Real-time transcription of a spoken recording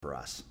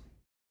us.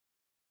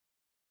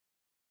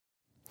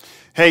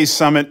 Hey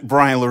Summit,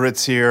 Brian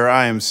Loritz here.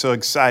 I am so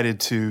excited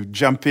to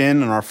jump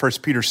in on our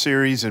First Peter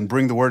series and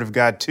bring the Word of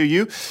God to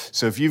you.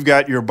 So if you've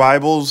got your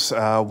Bibles,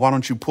 why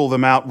don't you pull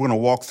them out? We're going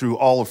to walk through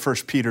all of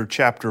First Peter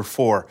chapter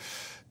 4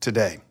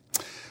 today.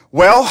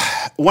 Well,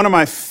 one of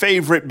my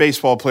favorite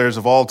baseball players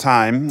of all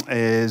time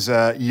is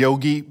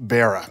Yogi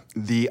Berra,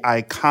 the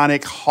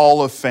iconic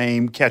Hall of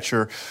Fame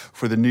catcher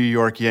for the New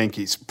York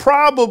Yankees.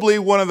 Probably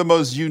one of the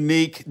most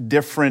unique,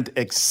 different,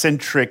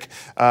 eccentric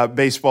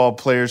baseball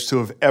players to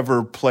have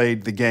ever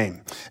played the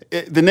game.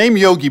 The name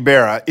Yogi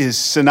Berra is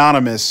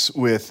synonymous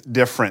with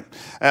different.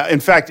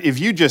 In fact, if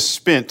you just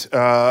spent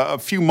a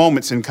few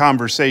moments in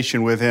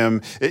conversation with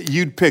him,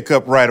 you'd pick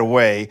up right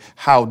away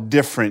how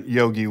different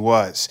Yogi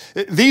was.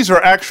 These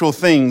are actual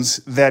things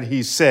that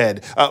he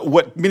said,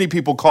 what many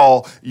people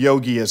call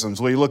yogiisms.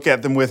 Will you look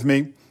at them with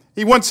me?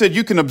 He once said,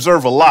 you can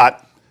observe a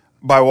lot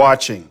by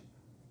watching.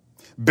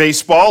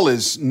 Baseball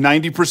is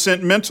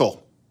 90%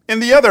 mental, and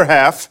the other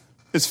half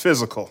is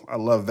physical. I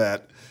love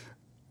that.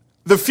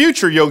 The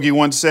future, Yogi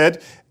once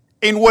said,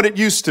 ain't what it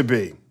used to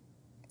be.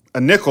 A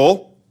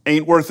nickel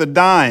ain't worth a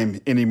dime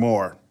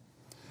anymore.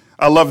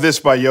 I love this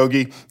by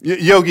Yogi.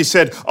 Yogi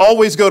said,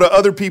 always go to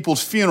other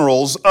people's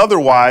funerals,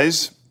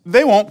 otherwise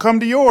they won't come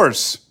to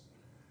yours.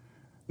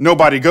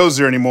 Nobody goes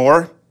there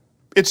anymore.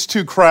 It's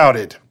too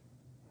crowded.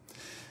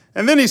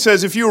 And then he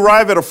says, if you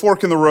arrive at a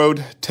fork in the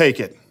road, take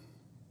it.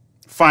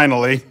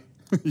 Finally,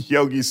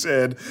 Yogi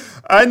said,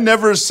 I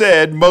never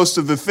said most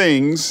of the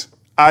things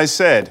I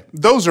said.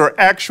 Those are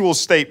actual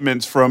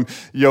statements from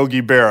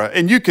Yogi Berra.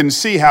 And you can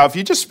see how if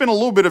you just spend a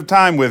little bit of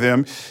time with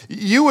him,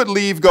 you would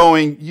leave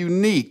going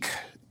unique,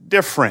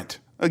 different.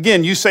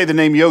 Again, you say the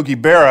name Yogi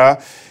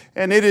Berra,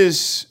 and it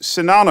is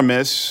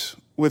synonymous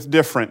with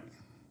different.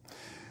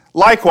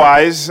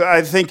 Likewise,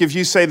 I think if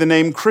you say the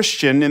name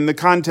Christian in the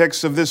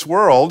context of this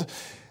world,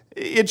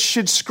 it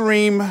should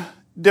scream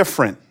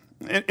different.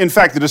 In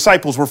fact, the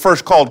disciples were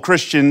first called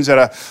Christians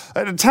at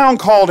a town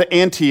called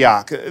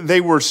Antioch.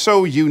 They were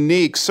so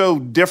unique, so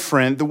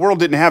different. The world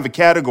didn't have a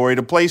category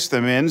to place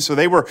them in, so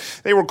they were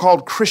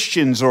called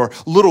Christians or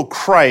little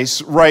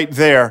Christs right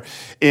there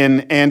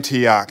in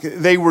Antioch.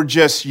 They were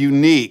just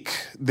unique.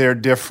 They're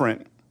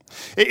different.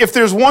 If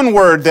there's one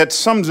word that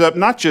sums up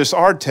not just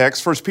our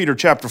text, 1 Peter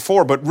chapter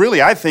 4, but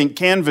really I think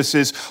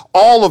canvases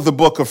all of the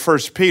book of 1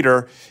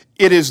 Peter,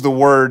 it is the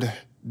word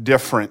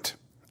different.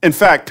 In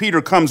fact,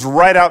 Peter comes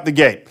right out the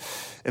gate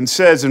and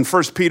says in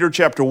 1 Peter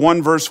chapter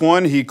 1, verse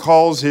 1, he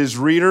calls his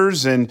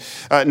readers, and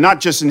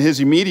not just in his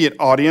immediate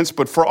audience,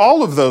 but for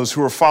all of those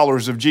who are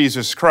followers of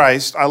Jesus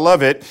Christ, I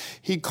love it,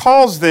 he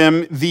calls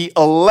them the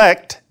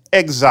elect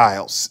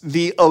exiles.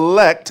 The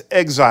elect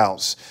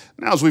exiles.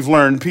 Now, as we've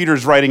learned,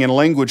 Peter's writing in a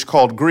language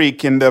called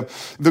Greek, and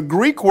the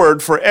Greek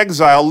word for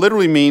exile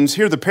literally means,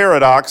 hear the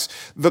paradox,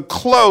 the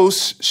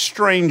close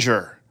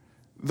stranger.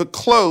 The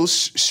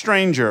close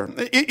stranger.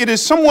 It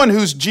is someone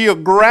who's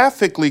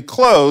geographically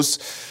close,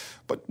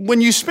 but when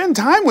you spend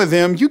time with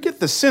them, you get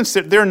the sense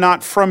that they're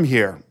not from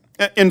here.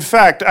 In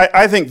fact,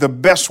 I think the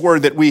best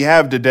word that we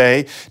have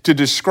today to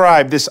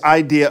describe this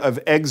idea of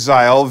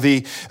exile,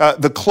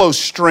 the close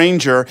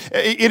stranger,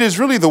 it is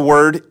really the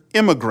word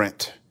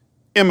immigrant.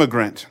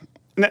 Immigrant.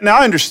 Now,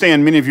 I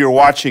understand many of you are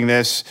watching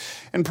this,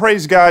 and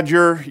praise God,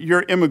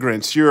 you're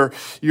immigrants. You're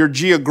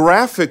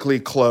geographically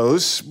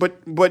close,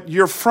 but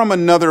you're from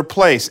another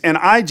place. And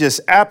I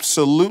just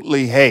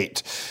absolutely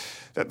hate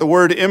that the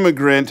word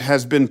immigrant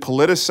has been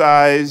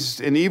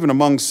politicized, and even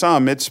among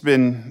some, it's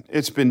been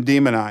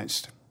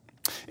demonized.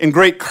 In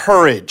great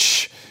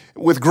courage,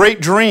 with great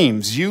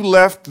dreams, you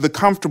left the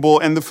comfortable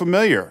and the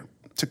familiar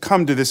to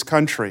come to this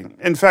country.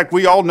 In fact,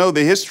 we all know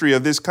the history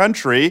of this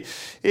country.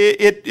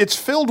 It's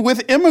filled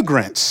with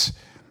immigrants.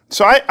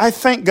 So I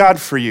thank God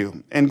for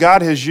you, and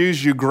God has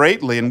used you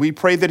greatly, and we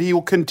pray that He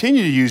will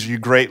continue to use you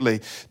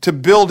greatly to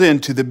build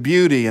into the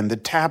beauty and the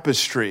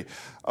tapestry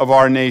of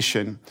our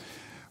nation.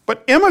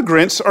 But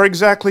immigrants are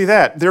exactly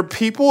that. They're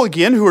people,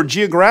 again, who are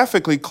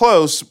geographically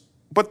close,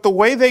 but the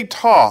way they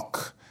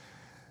talk,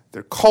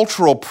 their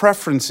cultural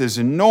preferences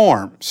and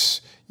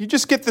norms, you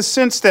just get the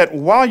sense that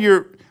while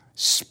you're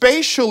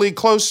spatially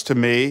close to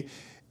me,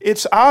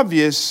 it's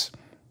obvious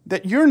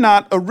that you're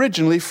not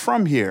originally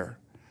from here.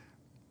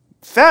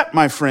 That,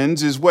 my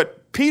friends, is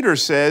what Peter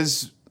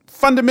says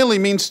fundamentally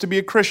means to be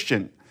a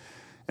Christian.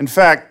 In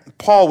fact,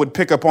 Paul would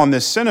pick up on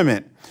this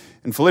sentiment.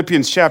 In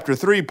Philippians chapter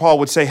 3, Paul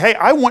would say, hey,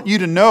 I want you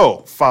to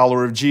know,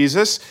 follower of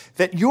Jesus,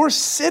 that your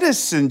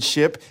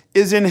citizenship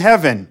is in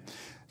heaven.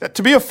 That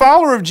to be a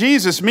follower of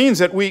Jesus means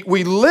that we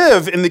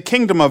live in the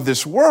kingdom of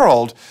this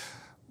world,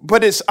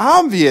 but it's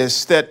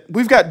obvious that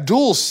we've got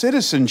dual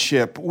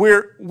citizenship.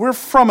 We're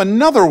from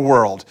another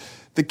world,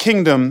 the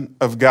kingdom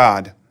of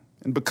God.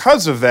 And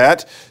because of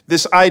that,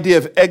 this idea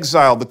of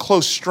exile, the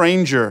close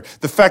stranger,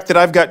 the fact that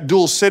I've got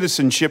dual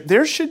citizenship,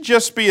 there should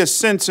just be a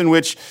sense in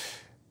which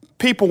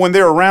people, when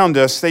they're around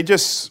us, they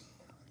just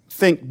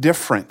think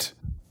different.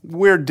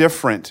 We're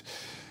different.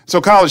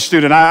 So college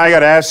student, I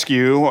got to ask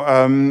you,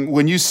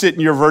 when you sit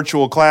in your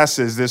virtual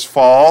classes this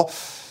fall,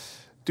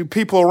 Do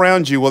people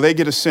around you, will they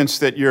get a sense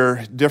that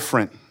you're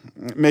different?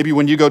 Maybe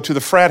when you go to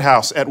the frat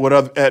house at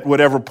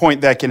whatever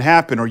point that can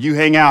happen, or you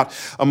hang out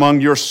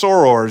among your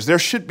sorors, there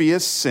should be a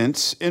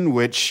sense in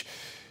which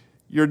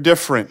you're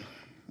different.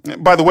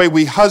 By the way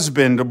we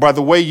husband, or by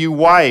the way you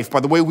wife,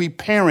 by the way we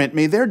parent,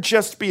 may there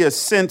just be a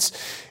sense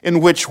in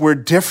which we're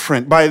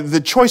different. By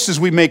the choices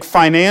we make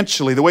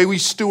financially, the way we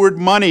steward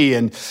money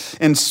and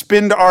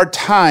spend our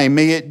time,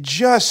 may it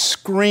just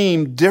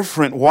scream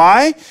different.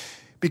 Why?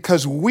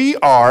 Because we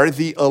are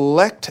the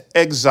elect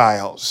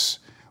exiles.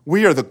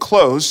 We are the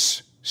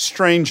close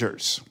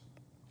strangers.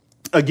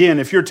 Again,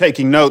 if you're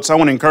taking notes, I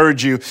want to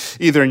encourage you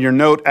either in your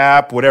note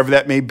app, whatever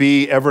that may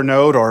be,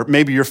 Evernote, or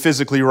maybe you're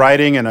physically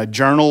writing in a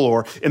journal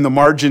or in the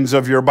margins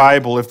of your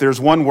Bible. If there's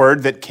one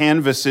word that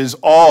canvases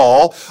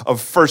all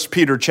of 1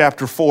 Peter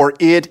chapter 4,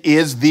 it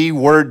is the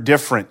word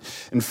different.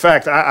 In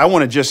fact, I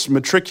want to just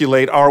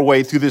matriculate our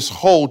way through this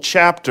whole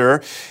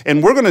chapter,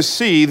 and we're going to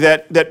see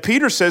that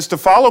Peter says to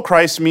follow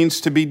Christ means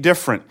to be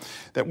different,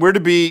 that we're to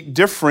be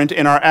different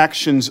in our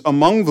actions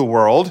among the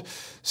world.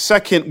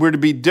 Second, we're to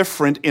be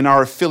different in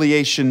our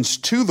affiliations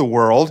to the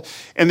world.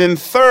 And then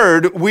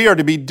third, we are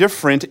to be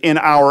different in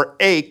our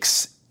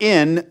aches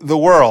in the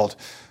world.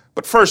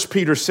 But first,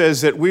 Peter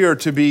says that we are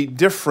to be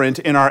different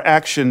in our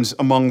actions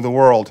among the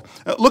world.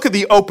 Look at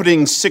the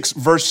opening 6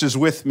 verses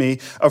with me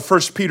of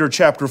 1 Peter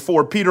chapter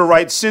 4. Peter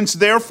writes, "Since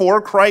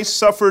therefore Christ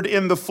suffered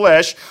in the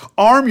flesh,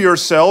 arm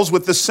yourselves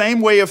with the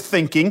same way of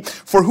thinking,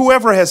 for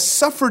whoever has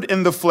suffered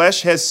in the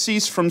flesh has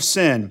ceased from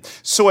sin,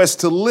 so as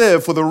to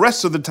live for the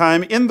rest of the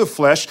time in the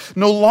flesh,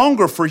 no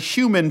longer for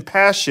human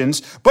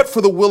passions, but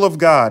for the will of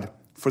God.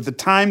 For the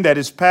time that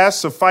is past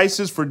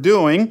suffices for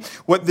doing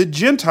what the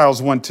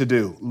Gentiles want to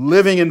do,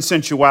 living in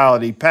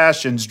sensuality,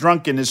 passions,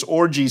 drunkenness,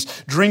 orgies,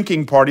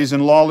 drinking parties,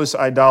 and lawless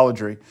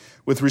idolatry.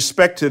 With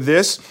respect to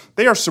this,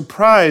 they are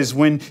surprised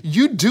when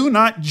you do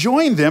not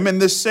join them in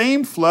the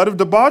same flood of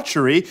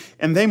debauchery,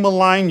 and they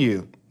malign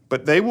you.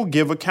 But they will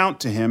give account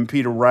to him,"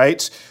 Peter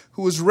writes,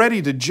 "who is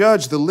ready to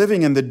judge the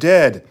living and the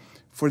dead.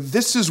 For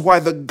this is why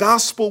the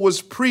gospel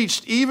was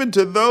preached even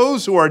to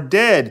those who are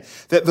dead,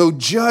 that though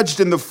judged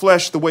in the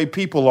flesh the way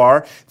people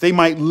are, they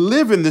might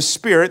live in the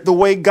spirit the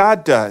way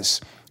God does."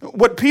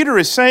 What Peter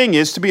is saying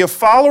is to be a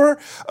follower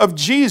of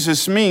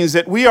Jesus means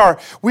that we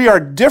are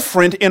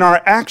different in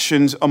our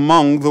actions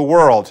among the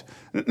world.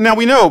 Now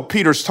we know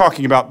Peter's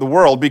talking about the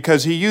world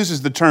because he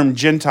uses the term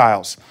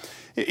Gentiles.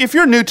 If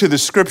you're new to the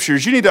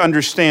scriptures, you need to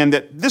understand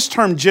that this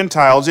term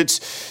Gentiles,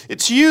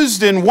 it's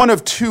used in one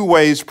of two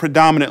ways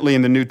predominantly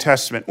in the New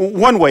Testament.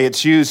 One way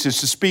it's used is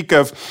to speak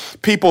of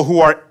people who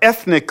are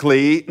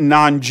ethnically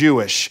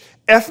non-Jewish.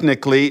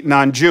 Ethnically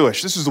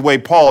non-Jewish. This is the way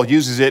Paul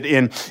uses it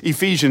in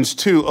Ephesians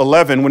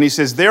 2:11 when he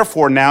says,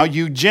 "Therefore now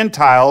you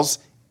Gentiles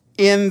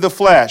in the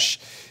flesh."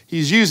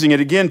 He's using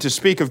it again to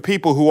speak of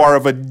people who are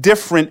of a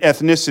different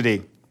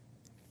ethnicity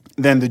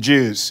than the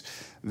Jews.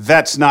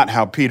 That's not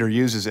how Peter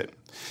uses it.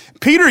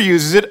 Peter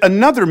uses it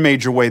another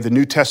major way the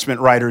New Testament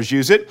writers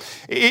use it.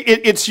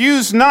 It's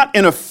used not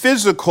in a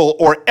physical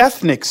or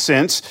ethnic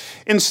sense.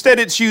 Instead,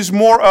 it's used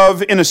more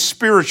of in a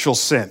spiritual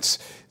sense.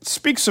 It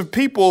speaks of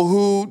people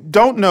who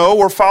don't know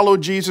or follow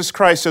Jesus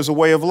Christ as a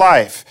way of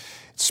life.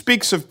 It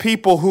speaks of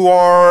people who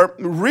are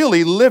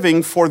really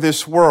living for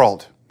this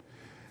world.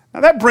 Now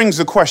that brings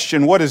the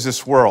question, what is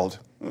this world?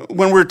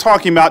 When we're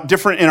talking about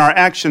different in our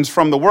actions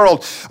from the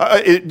world,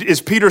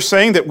 is Peter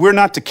saying that we're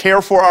not to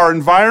care for our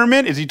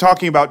environment? Is he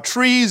talking about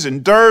trees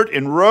and dirt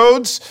and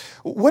roads?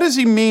 What does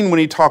he mean when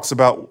he talks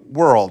about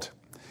world?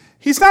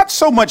 He's not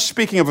so much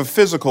speaking of a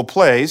physical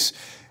place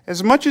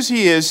as much as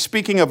he is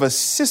speaking of a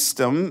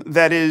system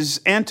that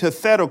is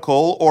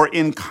antithetical or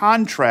in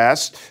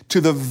contrast to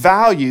the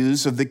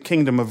values of the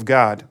kingdom of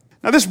God.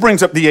 Now this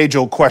brings up the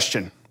age-old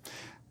question.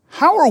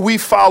 How are we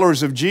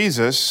followers of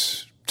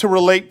Jesus to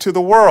relate to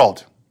the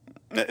world?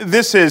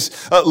 This has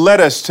led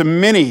us to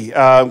many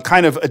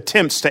kind of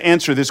attempts to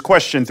answer this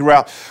question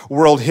throughout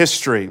world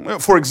history.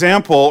 For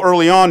example,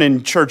 early on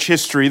in church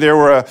history, there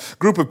were a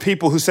group of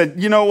people who said,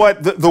 you know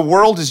what, the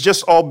world is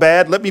just all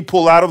bad. Let me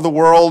pull out of the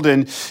world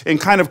and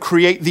kind of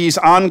create these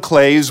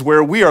enclaves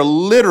where we are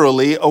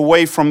literally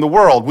away from the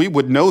world. We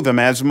would know them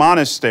as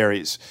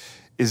monasteries.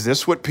 Is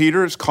this what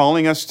Peter is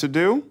calling us to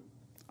do?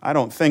 I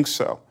don't think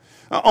so.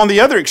 On the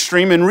other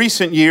extreme, in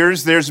recent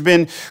years, there's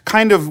been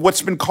kind of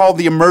what's been called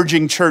the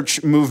emerging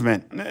church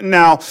movement.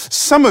 Now,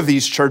 some of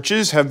these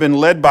churches have been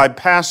led by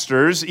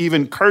pastors,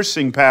 even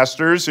cursing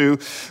pastors, who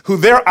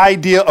their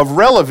idea of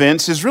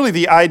relevance is really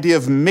the idea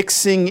of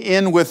mixing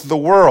in with the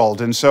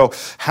world. And so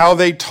how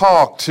they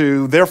talk,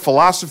 to their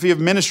philosophy of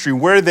ministry,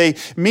 where they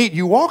meet,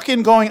 you walk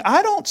in going,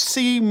 I don't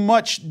see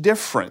much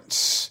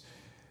difference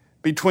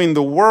between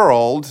the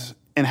world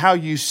and how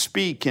you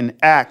speak and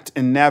act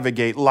and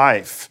navigate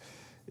life.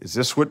 Is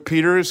this what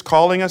Peter is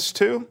calling us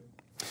to?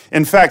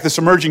 In fact, this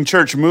emerging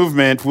church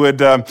movement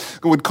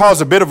would cause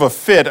a bit of a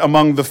fit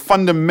among the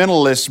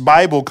fundamentalist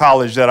Bible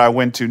college that I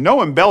went to.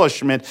 No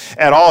embellishment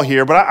at all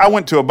here, but I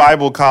went to a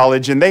Bible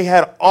college and they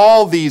had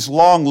all these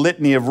long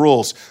litany of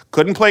rules.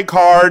 couldn't play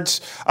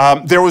cards.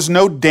 There was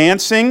no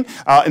dancing.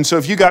 And so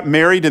if you got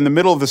married in the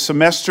middle of the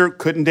semester,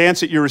 couldn't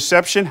dance at your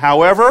reception.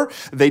 However,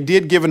 they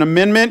did give an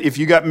amendment. If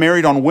you got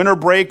married on winter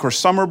break or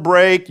summer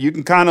break, you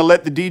can kind of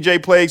let the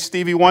DJ play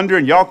Stevie Wonder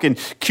and y'all can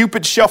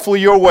Cupid shuffle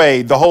your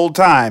way the whole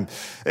time.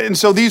 And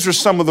so these are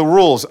some of the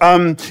rules.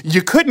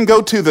 You couldn't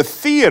go to the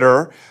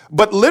theater,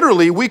 but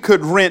literally we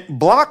could rent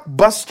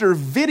Blockbuster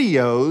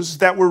videos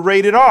that were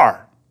rated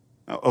R.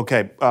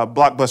 Okay,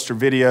 Blockbuster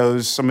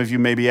videos, some of you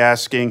may be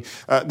asking,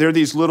 they're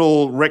these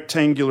little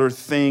rectangular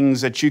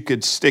things that you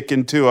could stick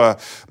into a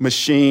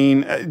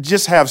machine.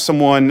 Just have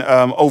someone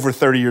over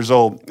 30 years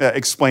old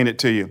explain it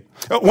to you.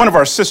 One of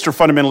our sister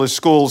fundamentalist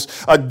schools,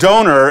 a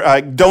donor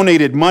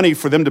donated money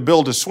for them to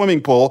build a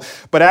swimming pool,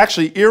 but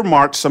actually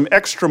earmarked some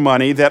extra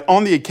money that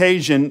on the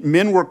occasion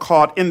men were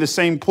caught in the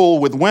same pool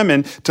with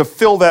women to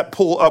fill that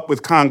pool up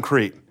with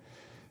concrete.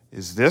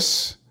 Is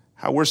this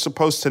how we're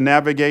supposed to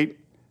navigate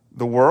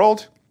the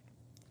world?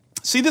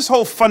 See, this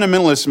whole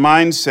fundamentalist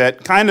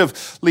mindset kind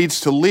of leads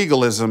to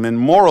legalism and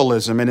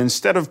moralism, and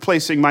instead of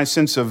placing my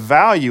sense of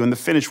value in the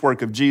finished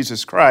work of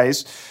Jesus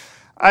Christ,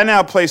 I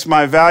now place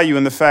my value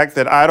in the fact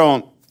that I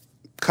don't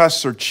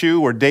cuss or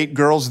chew or date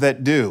girls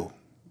that do.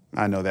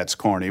 I know that's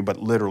corny,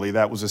 but literally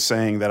that was a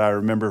saying that I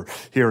remember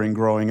hearing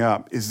growing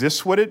up. Is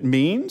this what it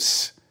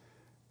means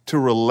to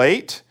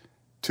relate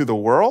to the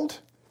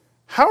world?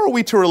 How are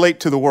we to relate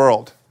to the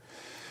world?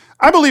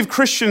 I believe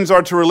Christians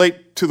are to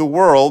relate to the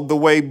world the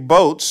way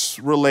boats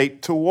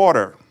relate to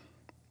water.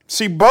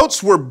 See,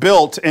 boats were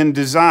built and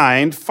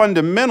designed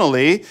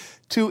fundamentally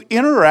to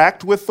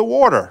interact with the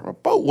water. A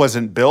boat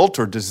wasn't built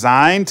or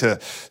designed to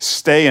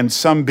stay in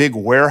some big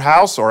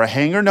warehouse or a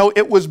hangar. No,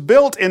 it was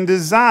built and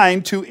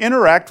designed to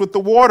interact with the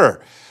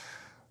water.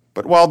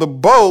 But while the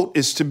boat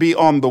is to be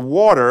on the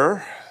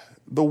water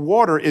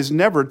is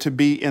never to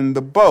be in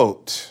the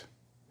boat.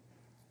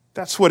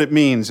 That's what it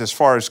means as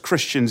far as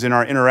Christians in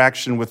our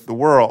interaction with the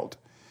world.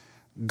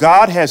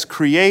 God has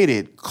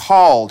created,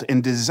 called,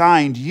 and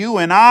designed you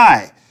and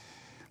I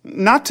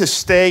not to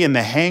stay in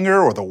the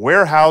hangar or the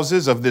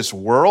warehouses of this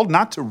world,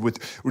 not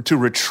to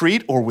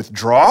retreat or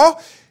withdraw.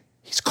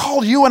 He's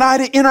called you and I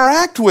to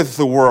interact with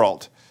the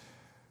world.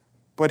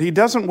 But He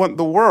doesn't want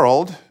the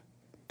world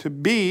to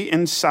be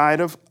inside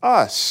of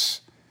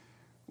us.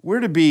 We're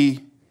to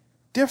be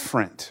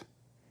different.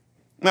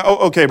 Now,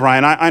 okay,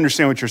 Brian, I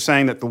understand what you're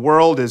saying, that the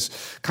world is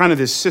kind of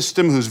this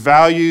system whose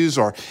values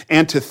are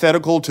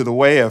antithetical to the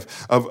way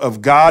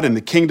of God and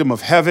the kingdom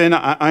of heaven.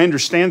 I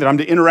understand that I'm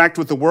to interact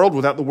with the world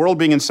without the world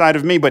being inside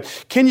of me,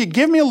 but can you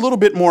give me a little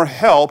bit more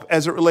help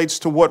as it relates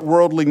to what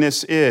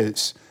worldliness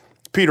is?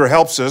 Peter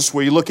helps us.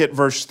 Where you look at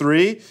verse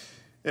 3,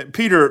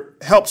 Peter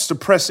helps to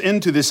press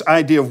into this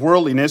idea of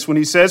worldliness when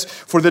he says,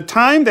 "For the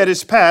time that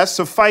is past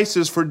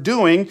suffices for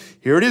doing,"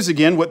 here it is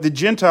again, "what the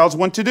Gentiles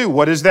want to do."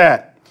 What is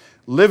that?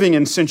 Living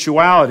in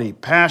sensuality,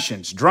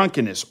 passions,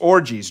 drunkenness,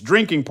 orgies,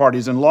 drinking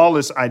parties, and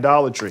lawless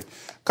idolatry. A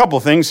couple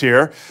things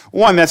here.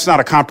 One, that's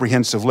not a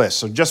comprehensive list.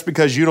 So just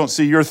because you don't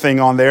see your thing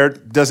on there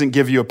doesn't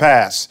give you a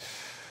pass.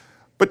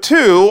 But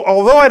two,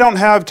 although I don't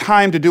have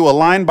time to do a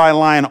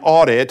line-by-line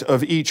audit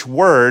of each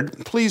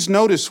word, please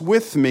notice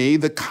with me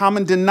the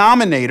common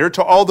denominator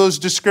to all those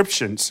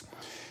descriptions.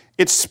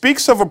 It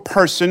speaks of a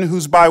person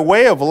who's by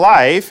way of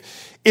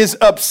life is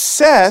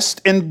obsessed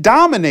and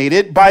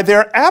dominated by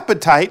their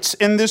appetites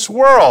in this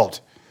world.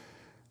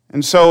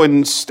 And so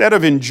instead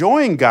of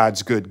enjoying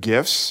God's good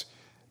gifts,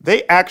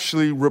 they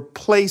actually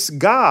replace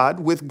God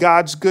with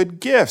God's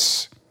good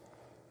gifts.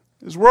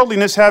 Is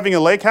worldliness having a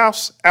lake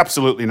house?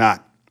 Absolutely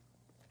not.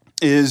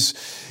 Is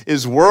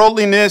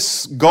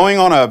worldliness going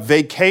on a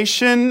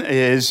vacation?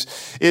 Is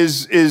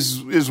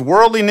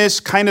worldliness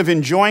kind of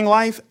enjoying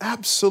life?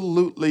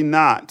 Absolutely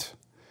not.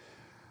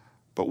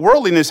 But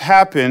worldliness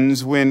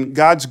happens when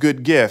God's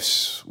good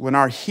gifts, when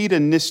our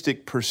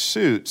hedonistic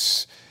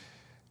pursuits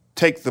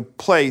take the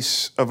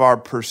place of our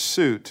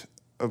pursuit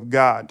of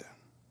God.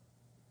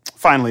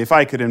 Finally, if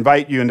I could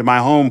invite you into my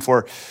home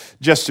for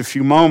just a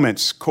few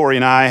moments. Corey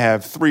and I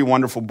have 3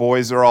 wonderful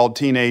boys. They're all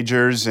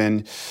teenagers.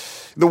 And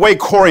the way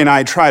Corey and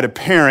I try to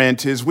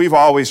parent is we've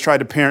always tried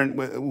to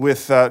parent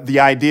with the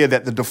idea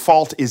that the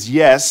default is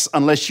yes,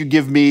 unless you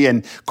give me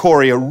and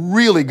Corey a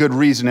really good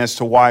reason as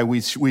to why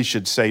we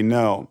should say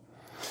no.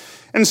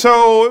 And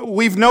so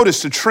we've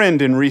noticed a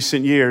trend in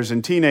recent years,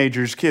 and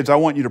teenagers, kids, I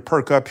want you to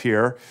perk up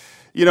here.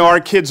 You know,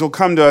 our kids will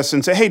come to us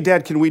and say, "Hey,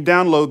 Dad, can we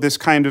download this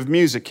kind of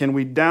music? Can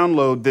we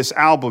download this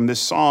album, this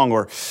song?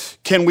 Or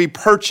can we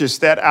purchase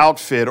that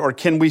outfit? Or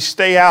can we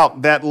stay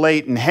out that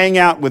late and hang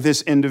out with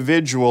this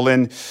individual?"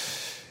 And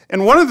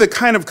one of the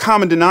kind of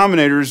common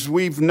denominators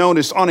we've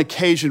noticed on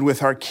occasion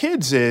with our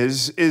kids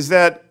is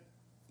that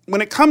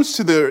when it comes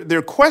to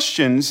their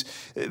questions,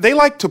 they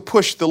like to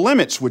push the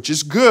limits, which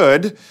is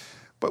good.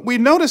 But we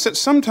notice that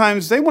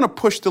sometimes they want to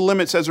push the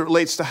limits as it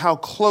relates to how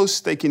close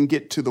they can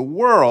get to the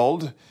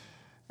world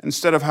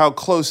instead of how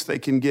close they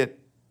can get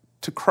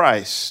to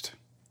Christ.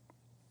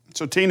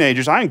 So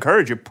teenagers, I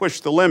encourage you,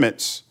 push the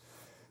limits,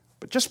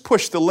 but just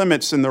push the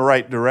limits in the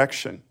right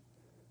direction.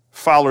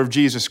 Follower of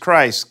Jesus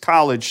Christ,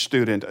 college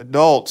student,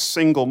 adult,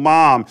 single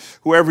mom,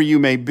 whoever you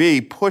may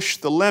be, push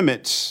the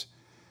limits,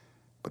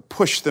 but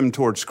push them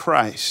towards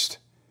Christ.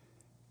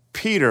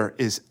 Peter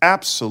is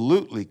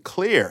absolutely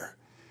clear.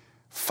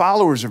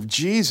 Followers of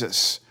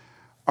Jesus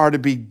are to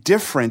be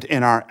different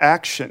in our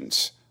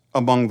actions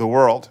among the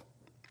world.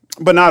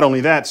 But not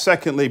only that,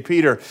 secondly,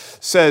 Peter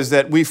says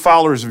that we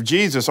followers of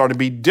Jesus are to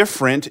be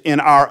different in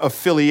our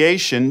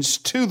affiliations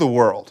to the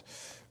world.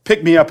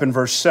 Pick me up in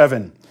verse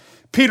 7.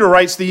 Peter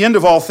writes, "The end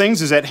of all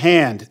things is at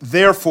hand.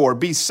 Therefore,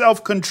 be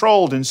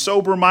self-controlled and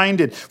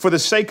sober-minded for the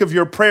sake of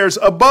your prayers.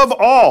 Above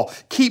all,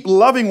 keep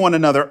loving one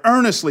another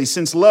earnestly,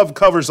 since love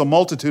covers a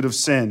multitude of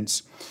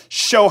sins.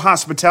 Show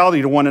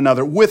hospitality to one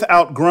another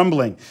without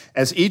grumbling.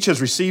 As each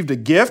has received a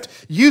gift,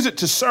 use it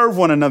to serve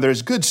one another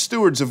as good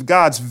stewards of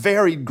God's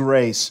varied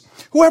grace.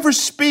 Whoever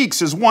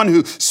speaks as one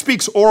who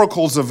speaks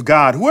oracles of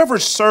God. Whoever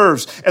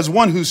serves as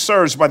one who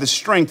serves by the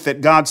strength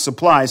that God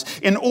supplies,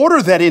 in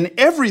order that in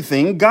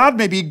everything God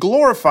may be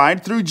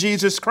glorified through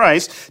Jesus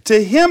Christ.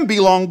 To him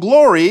belong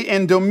glory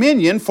and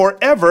dominion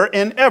forever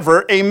and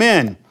ever.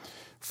 Amen."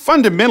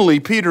 Fundamentally,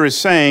 Peter is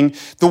saying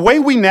the way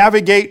we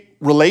navigate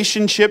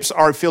relationships,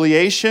 our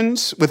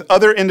affiliations with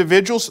other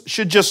individuals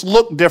should just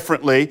look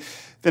differently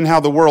than how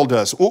the world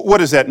does. What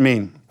does that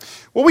mean?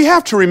 Well, we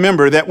have to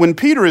remember that when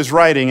Peter is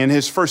writing in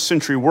his first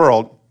century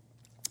world,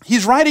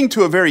 he's writing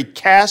to a very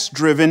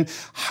caste-driven,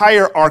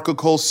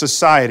 hierarchical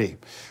society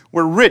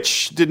where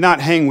rich did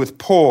not hang with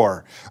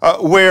poor,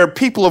 where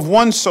people of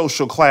one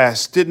social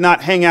class did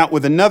not hang out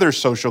with another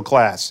social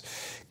class.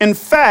 In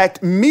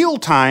fact, meal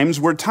times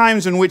were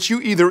times in which you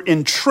either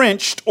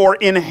entrenched or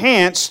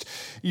enhanced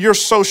your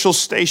social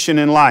station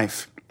in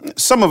life.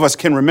 Some of us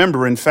can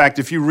remember, in fact,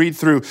 if you read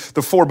through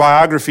the 4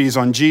 biographies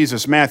on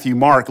Jesus, Matthew,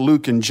 Mark,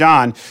 Luke, and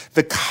John,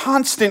 the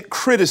constant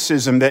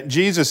criticism that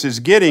Jesus is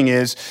getting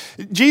is,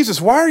 Jesus,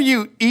 why are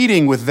you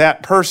eating with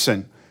that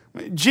person?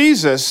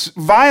 Jesus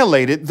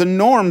violated the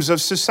norms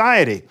of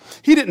society.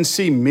 He didn't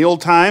see meal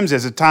times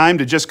as a time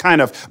to just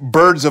kind of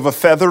birds of a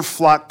feather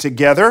flock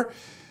together.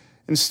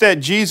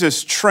 Instead,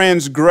 Jesus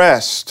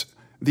transgressed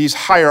these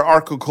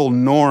hierarchical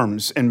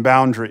norms and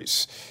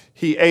boundaries.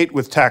 He ate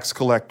with tax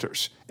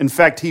collectors. In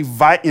fact, he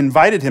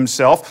invited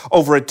himself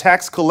over a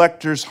tax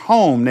collector's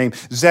home named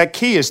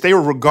Zacchaeus. They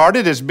were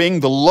regarded as being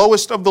the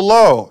lowest of the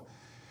low.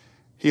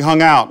 He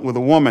hung out with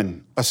a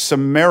woman, a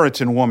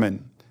Samaritan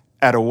woman,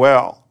 at a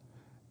well.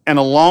 And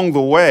along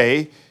the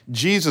way,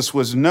 Jesus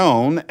was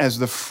known as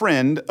the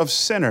friend of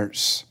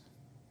sinners.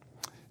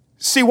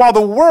 See, while the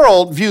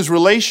world views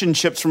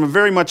relationships from a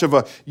very much of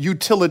a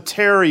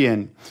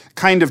utilitarian,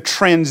 kind of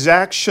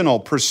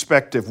transactional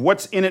perspective,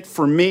 what's in it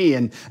for me,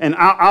 and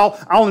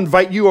I'll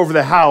invite you over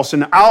the house,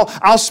 and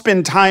I'll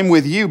spend time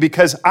with you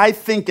because I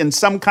think in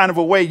some kind of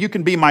a way you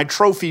can be my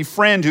trophy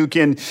friend who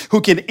can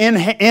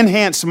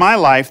enhance my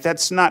life.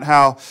 That's not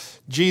how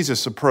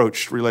Jesus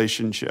approached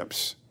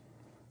relationships.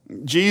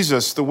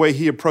 Jesus, the way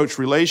he approached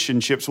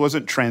relationships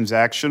wasn't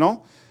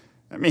transactional.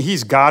 I mean,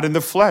 he's God in the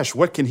flesh.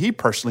 What can he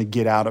personally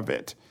get out of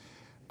it?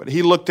 But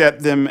he looked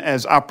at them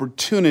as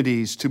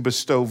opportunities to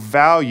bestow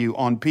value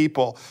on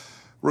people,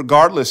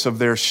 regardless of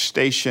their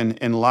station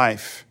in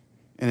life.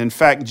 And in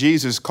fact,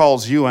 Jesus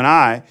calls you and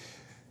I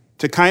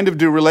to kind of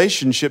do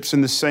relationships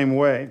in the same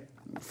way.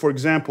 For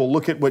example,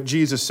 look at what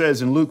Jesus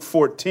says in Luke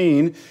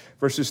 14,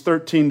 verses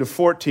 13 to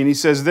 14. He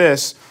says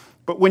this,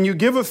 "But when you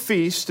give a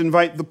feast,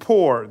 invite the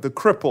poor, the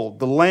crippled,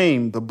 the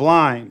lame, the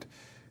blind,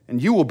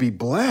 and you will be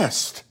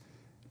blessed,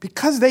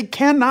 because they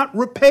cannot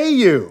repay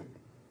you,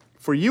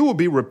 for you will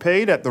be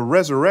repaid at the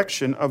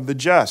resurrection of the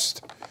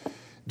just."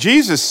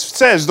 Jesus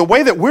says the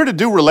way that we're to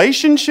do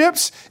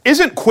relationships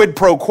isn't quid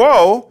pro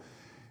quo.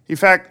 In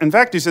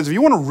fact, he says, if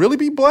you want to really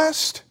be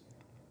blessed,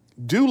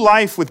 do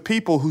life with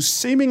people who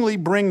seemingly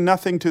bring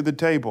nothing to the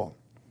table.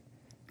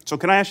 So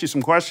can I ask you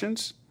some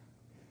questions?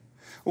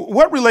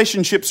 What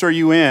relationships are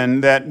you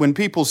in that when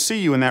people see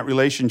you in that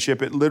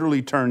relationship, it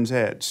literally turns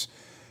heads?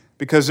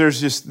 Because there's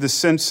just the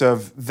sense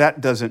of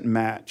that doesn't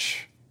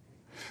match.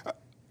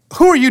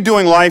 Who are you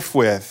doing life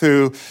with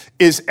who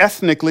is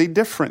ethnically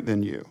different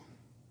than you?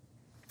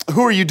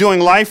 Who are you doing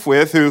life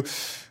with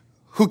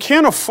who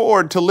can't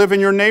afford to live in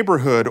your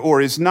neighborhood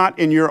or is not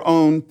in your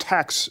own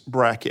tax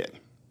bracket?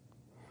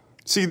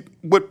 See,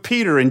 what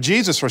Peter and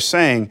Jesus are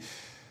saying,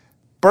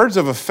 birds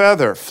of a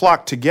feather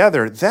flock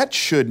together, that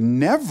should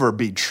never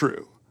be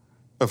true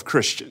of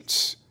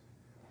Christians.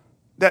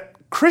 That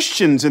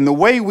Christians, in the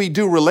way we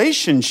do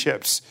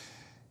relationships,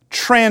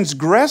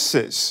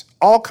 transgresses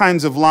all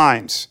kinds of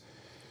lines.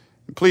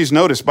 Please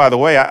notice, by the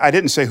way, I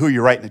didn't say who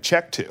you're writing a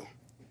check to.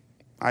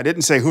 I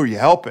didn't say who you're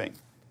helping.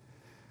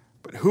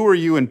 But who are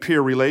you in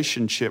peer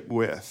relationship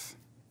with?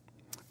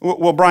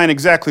 Well, Brian,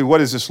 exactly what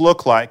does this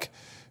look like?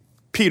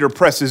 Peter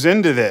presses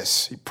into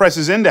this. He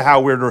presses into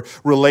how we're to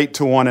relate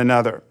to one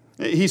another.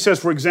 He says,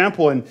 for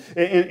example,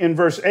 in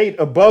verse 8,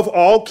 above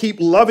all, keep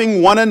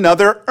loving one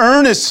another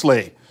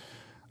earnestly.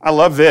 I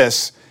love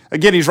this.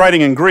 Again, he's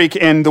writing in Greek,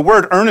 and the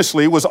word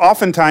earnestly was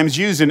oftentimes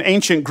used in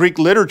ancient Greek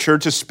literature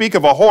to speak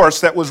of a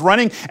horse that was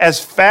running as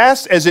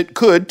fast as it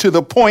could to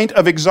the point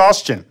of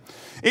exhaustion.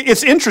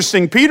 It's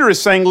interesting. Peter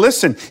is saying,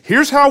 listen,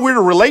 here's how we're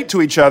to relate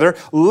to each other.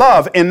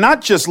 Love, and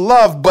not just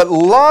love, but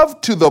love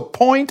to the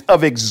point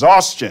of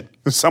exhaustion.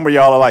 Some of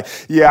y'all are like,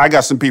 yeah, I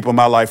got some people in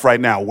my life right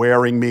now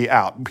wearing me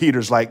out.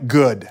 Peter's like,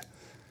 good.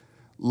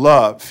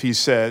 Love, he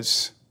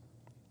says,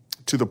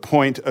 to the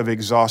point of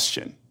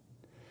exhaustion.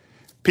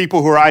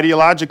 People who are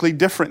ideologically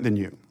different than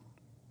you.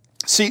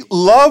 See,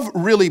 love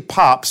really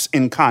pops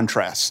in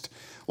contrast.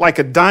 Like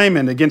a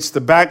diamond against the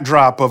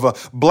backdrop of a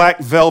black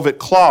velvet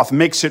cloth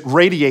makes it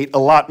radiate a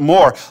lot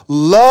more.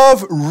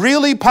 Love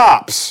really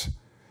pops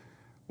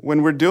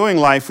when we're doing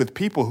life with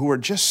people who are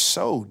just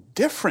so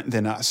different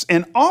than us.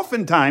 And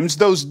oftentimes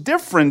those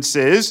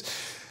differences,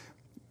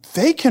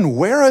 they can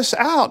wear us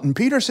out. And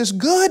Peter says,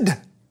 good.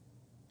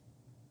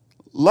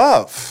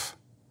 Love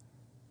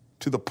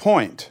to the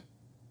point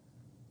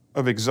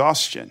of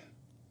exhaustion.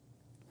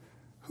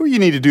 Who you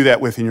need to do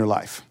that with in your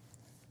life?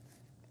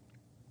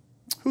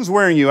 Who's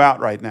wearing you out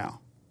right now?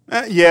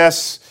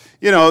 Yes,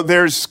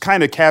 there's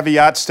kind of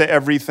caveats to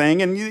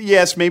everything. And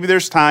yes, maybe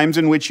there's times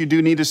in which you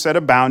do need to set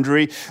a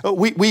boundary.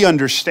 We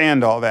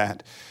understand all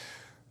that.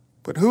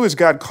 But who is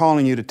God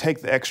calling you to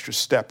take the extra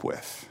step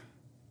with?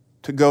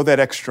 To go that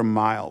extra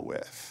mile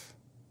with?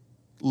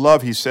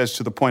 Love, he says,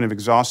 to the point of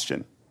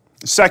exhaustion.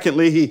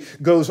 Secondly, he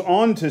goes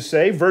on to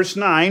say, verse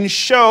 9,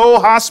 show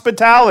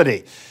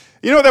hospitality.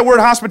 You know what that word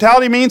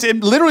hospitality means?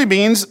 It literally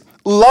means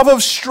love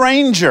of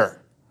stranger.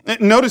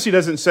 Notice he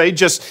doesn't say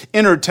just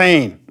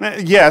entertain.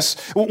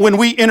 Yes, when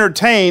we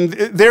entertain,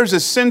 there's a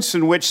sense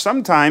in which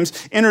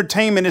sometimes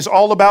entertainment is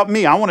all about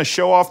me. I want to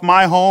show off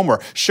my home or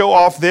show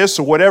off this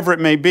or whatever it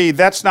may be.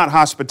 That's not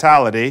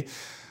hospitality.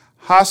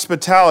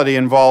 Hospitality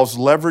involves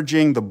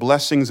leveraging the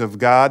blessings of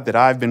God that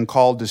I've been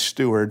called to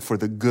steward for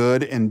the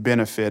good and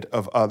benefit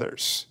of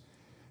others.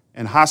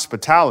 And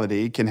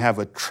hospitality can have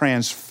a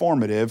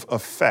transformative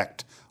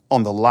effect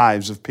on the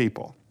lives of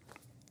people.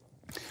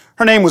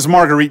 Her name was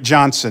Marguerite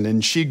Johnson,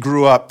 and she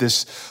grew up,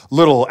 this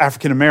little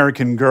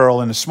African-American girl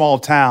in a small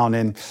town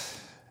in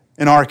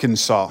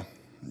Arkansas.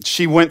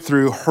 She went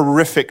through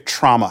horrific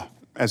trauma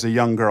as a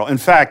young girl. In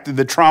fact,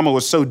 the trauma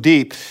was so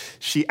deep,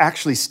 she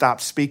actually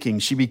stopped speaking.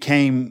 She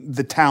became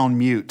the town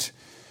mute.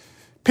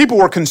 People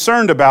were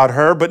concerned about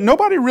her, but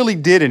nobody really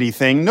did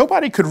anything.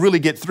 Nobody could really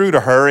get through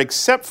to her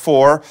except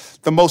for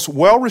the most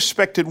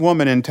well-respected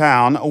woman in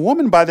town, a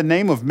woman by the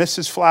name of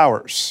Mrs.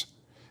 Flowers.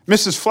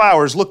 Mrs.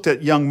 Flowers looked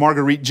at young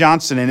Marguerite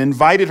Johnson and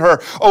invited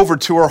her over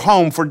to her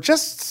home for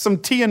just some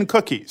tea and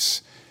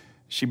cookies.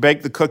 She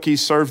baked the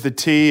cookies, served the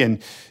tea,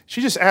 and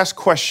she just asked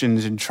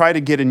questions and tried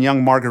to get in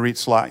young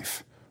Marguerite's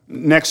life.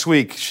 Next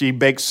week, she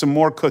baked some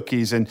more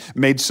cookies and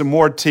made some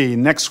more tea.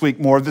 Next week,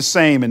 more of the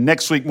same, and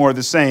next week, more of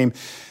the same.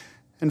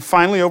 And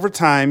finally, over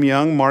time,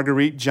 young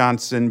Marguerite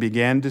Johnson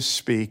began to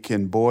speak,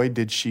 and boy,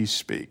 did she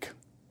speak.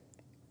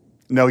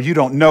 No, you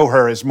don't know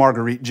her as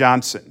Marguerite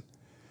Johnson,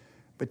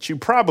 but you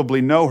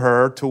probably know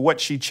her to what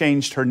she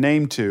changed her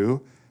name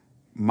to,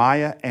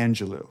 Maya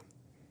Angelou.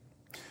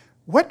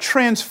 What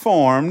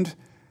transformed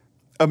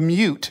a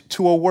mute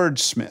to a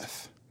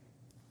wordsmith?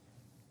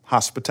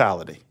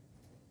 Hospitality.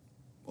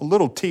 A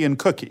little tea and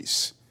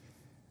cookies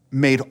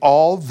made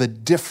all the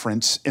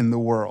difference in the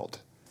world.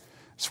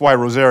 That's why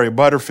Rosaria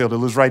Butterfield, who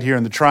lives right here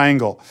in the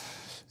Triangle,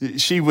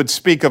 she would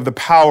speak of the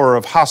power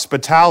of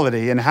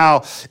hospitality and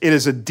how it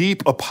is a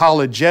deep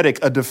apologetic,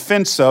 a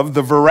defense of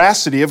the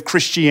veracity of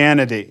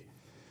Christianity.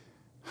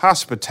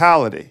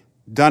 Hospitality,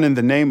 done in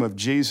the name of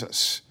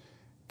Jesus,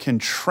 can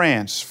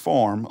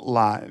transform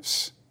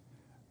lives.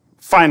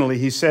 Finally,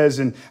 he says,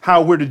 and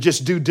how we're to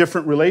just do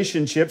different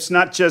relationships,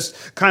 not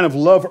just kind of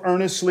love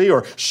earnestly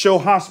or show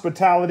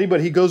hospitality, but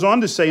he goes on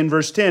to say in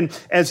verse 10,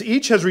 as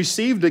each has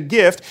received a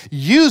gift,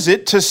 use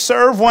it to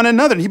serve one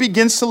another. And he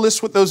begins to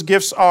list what those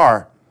gifts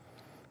are.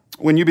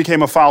 When you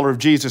became a follower of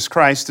Jesus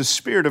Christ, the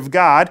Spirit of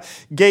God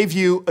gave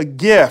you a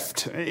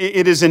gift.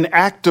 It is an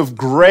act of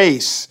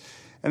grace.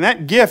 And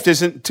that gift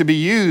isn't to be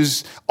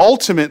used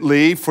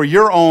ultimately for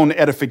your own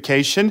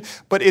edification,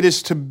 but it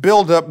is to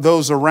build up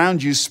those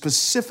around you,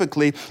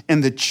 specifically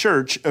in the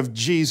church of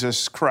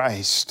Jesus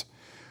Christ.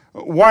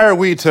 Why are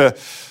we to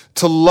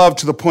love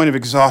to the point of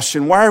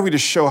exhaustion? Why are we to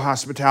show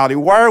hospitality?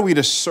 Why are we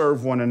to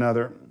serve one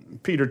another?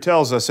 Peter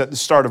tells us at the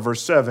start of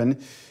verse 7,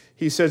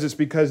 he says it's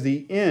because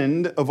the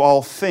end of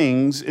all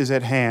things is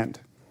at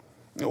hand.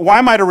 Why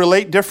am I to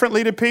relate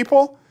differently to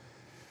people?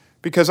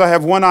 Because I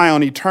have one eye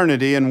on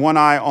eternity and one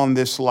eye on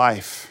this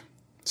life.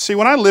 See,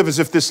 when I live as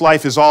if this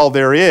life is all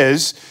there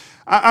is,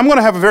 I'm going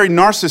to have a very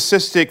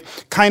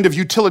narcissistic kind of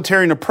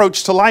utilitarian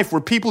approach to life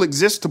where people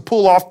exist to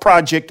pull off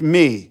Project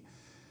Me.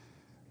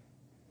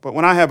 But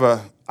when I have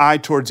an eye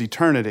towards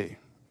eternity,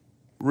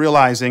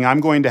 realizing I'm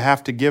going to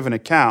have to give an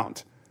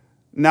account,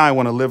 now I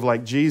want to live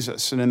like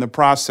Jesus, and in the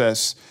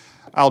process,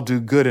 I'll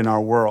do good in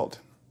our world.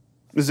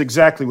 This is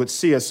exactly what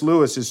C.S.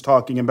 Lewis is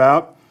talking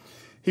about.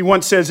 He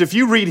once says, if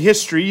you read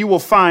history, you will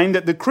find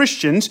that the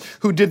Christians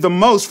who did the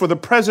most for the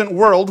present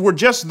world were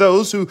just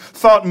those who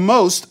thought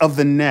most of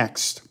the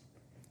next.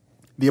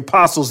 The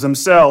apostles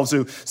themselves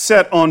who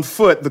set on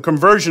foot the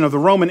conversion of the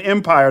Roman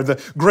Empire,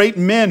 the great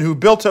men who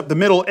built up the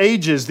Middle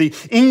Ages, the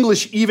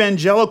English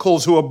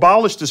evangelicals who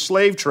abolished the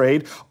slave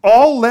trade,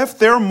 all left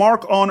their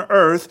mark on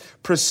earth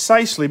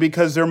precisely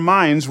because their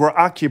minds were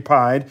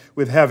occupied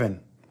with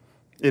heaven.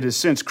 It is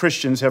since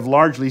Christians have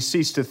largely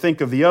ceased to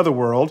think of the other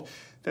world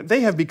that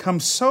they have become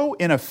so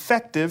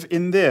ineffective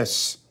in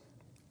this.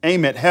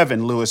 Aim at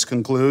heaven, Lewis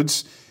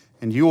concludes,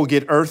 and you will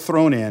get earth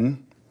thrown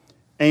in.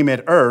 Aim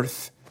at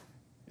earth,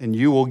 and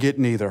you will get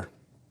neither.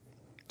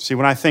 See,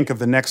 when I think of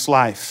the next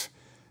life,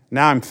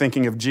 now I'm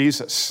thinking of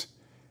Jesus.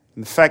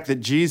 And the fact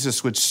that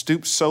Jesus would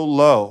stoop so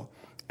low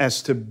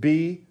as to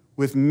be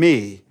with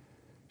me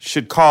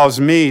should cause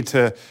me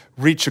to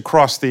reach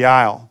across the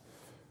aisle.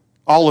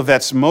 All of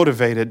that's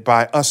motivated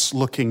by us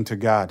looking to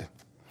God.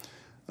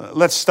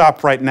 Let's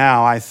stop right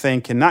now, I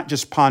think, and not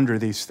just ponder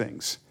these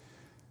things,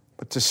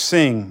 but to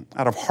sing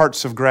out of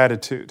hearts of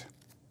gratitude.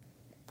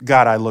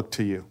 God, I look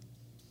to you.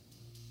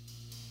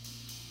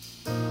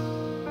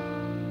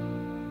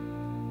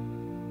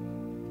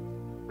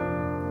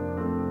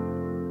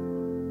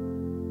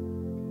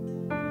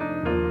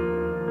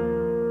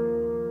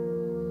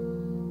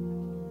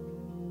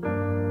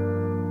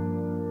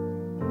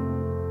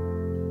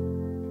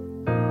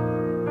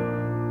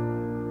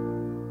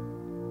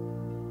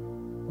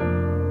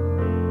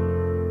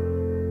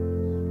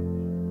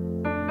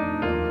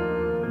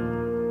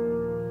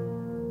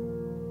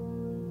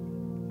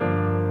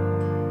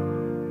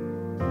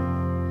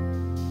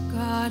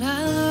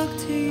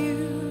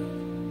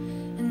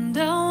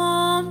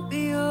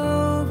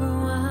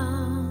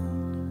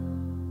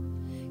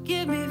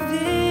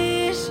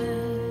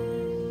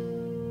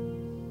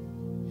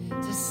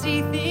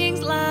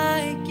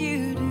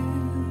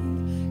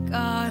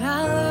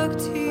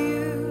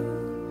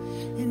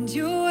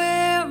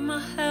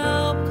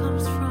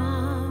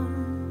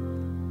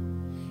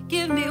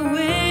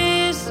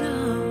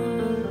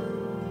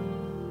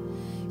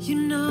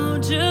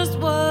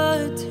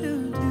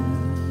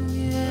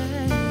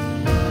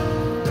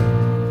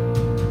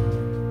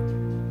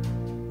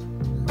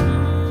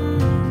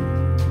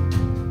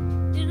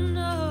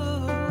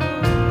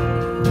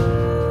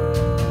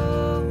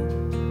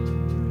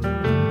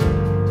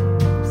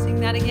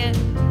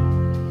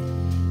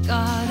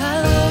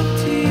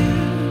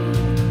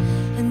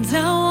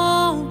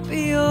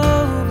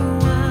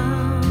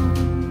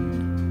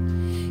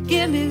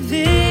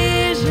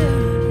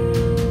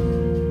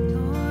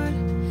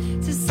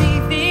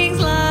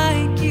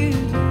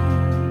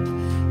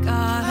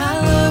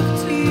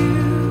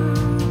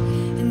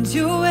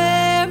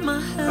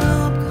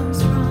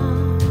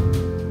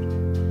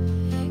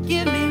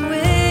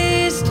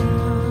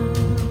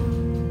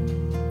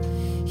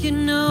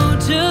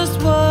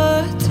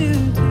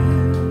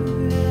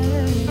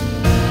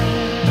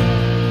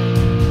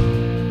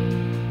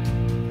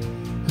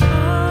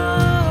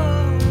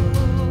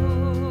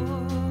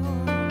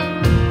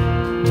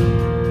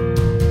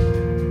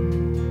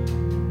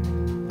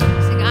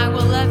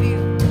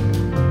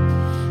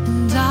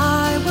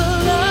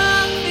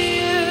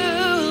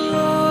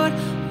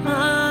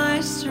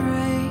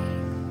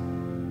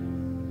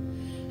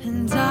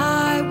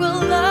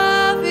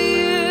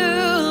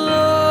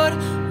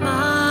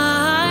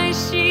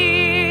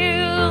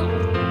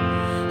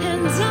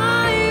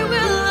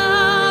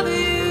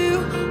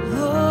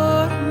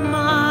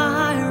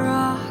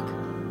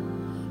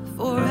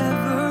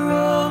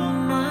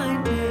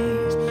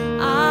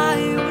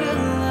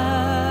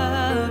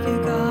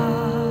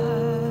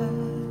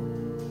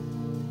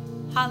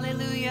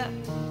 Hallelujah.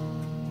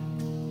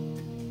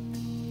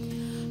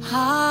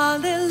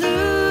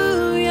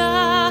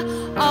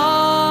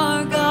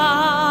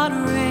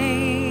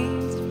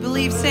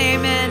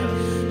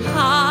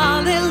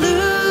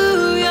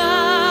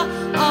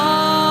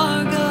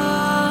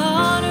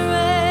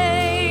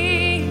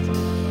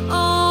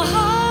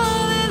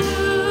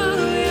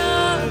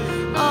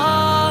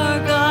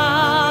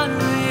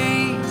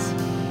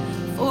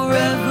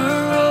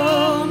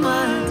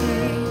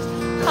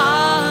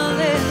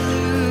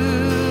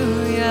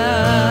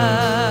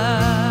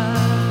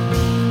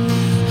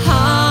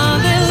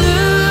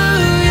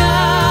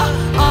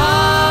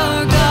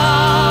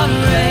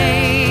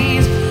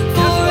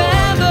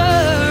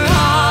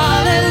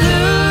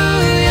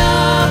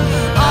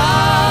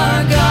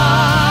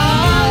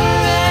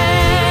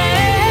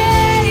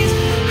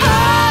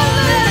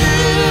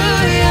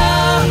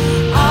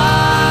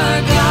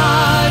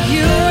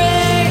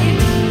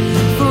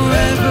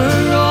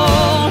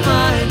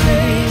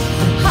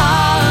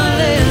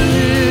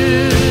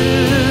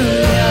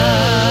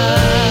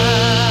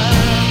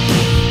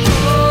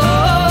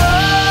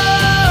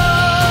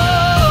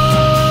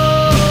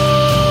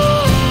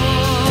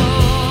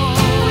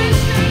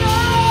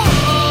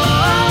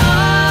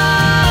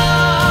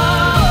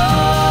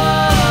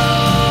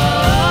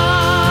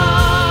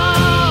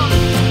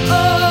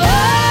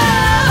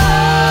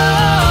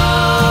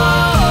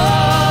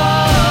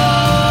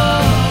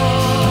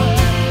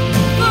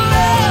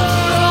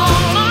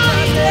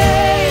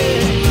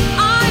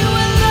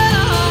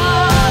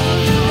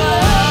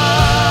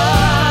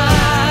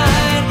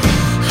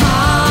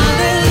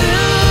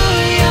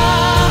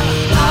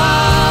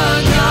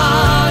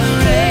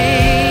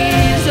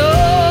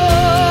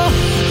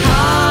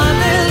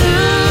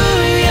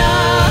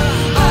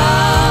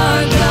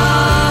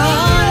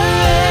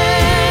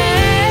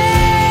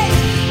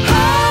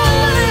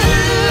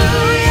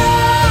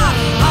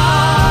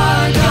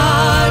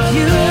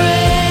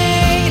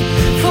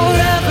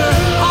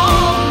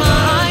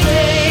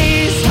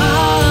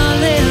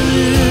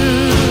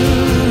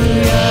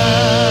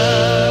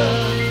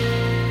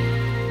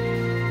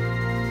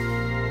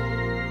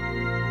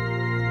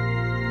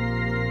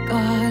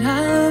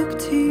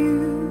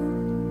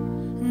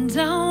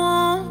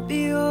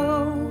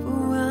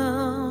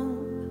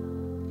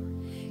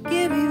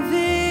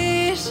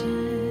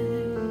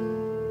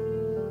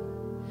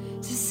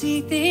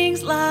 see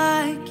things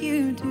like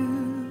you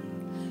do.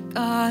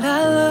 God,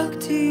 I look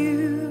to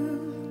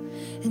you,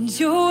 and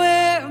you're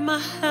where my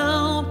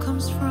help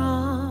comes from.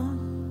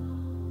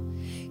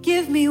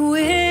 Give me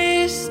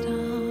wisdom,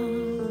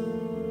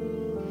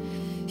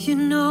 you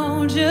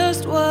know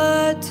just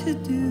what to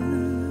do.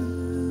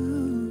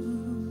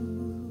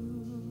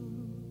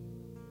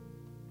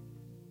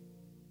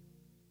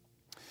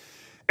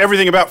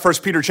 Everything about 1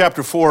 Peter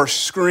chapter 4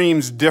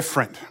 screams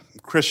different.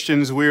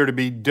 Christians, we are to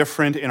be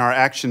different in our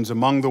actions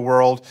among the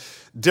world,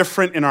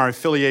 different in our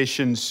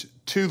affiliations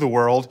to the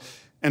world,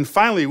 and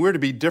finally, we're to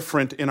be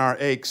different in our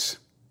aches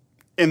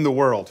in the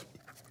world.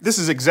 This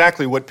is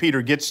exactly what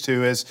Peter gets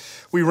to as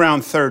we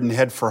round third and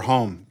head for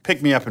home.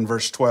 Pick me up in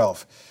verse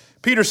 12.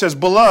 Peter says,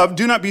 "Beloved,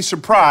 do not be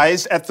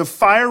surprised at the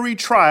fiery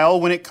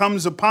trial when it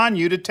comes upon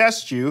you to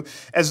test you,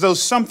 as though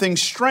something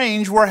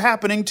strange were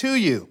happening to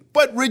you.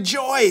 But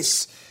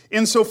rejoice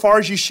insofar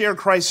as you share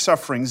Christ's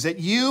sufferings, that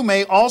you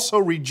may also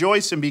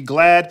rejoice and be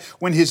glad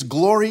when his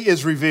glory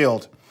is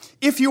revealed.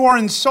 If you are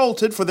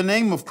insulted for the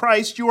name of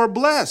Christ, you are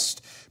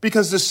blessed,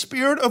 because the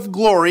Spirit of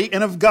glory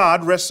and of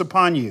God rests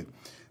upon you.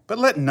 But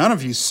let none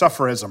of you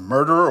suffer as a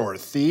murderer or a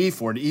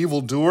thief or an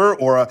evildoer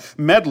or a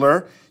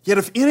meddler. Yet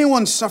if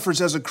anyone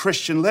suffers as a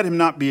Christian, let him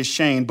not be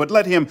ashamed, but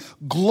let him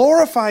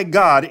glorify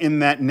God in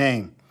that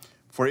name.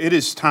 For it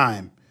is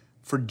time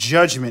for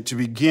judgment to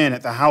begin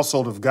at the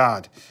household of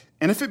God.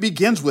 And if it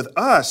begins with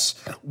us,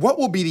 what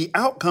will be the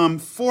outcome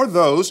for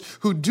those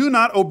who do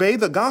not obey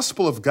the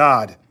gospel of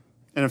God?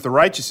 And if the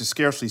righteous is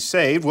scarcely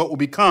saved, what will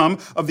become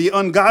of the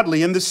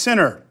ungodly and the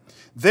sinner?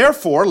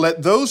 Therefore,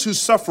 let those who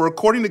suffer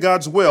according to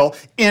God's will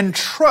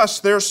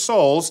entrust their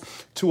souls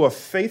to a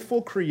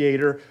faithful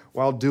Creator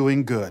while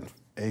doing good."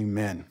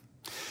 Amen.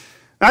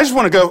 Now, I just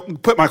want to go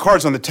put my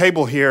cards on the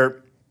table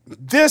here.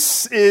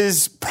 This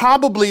is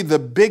probably the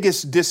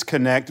biggest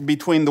disconnect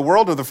between the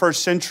world of the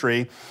first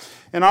century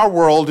and our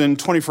world in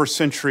 21st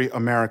century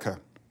America.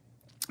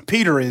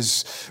 Peter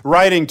is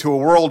writing to a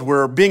world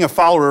where being a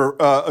follower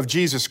of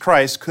Jesus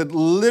Christ could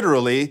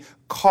literally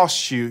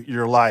cost you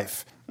your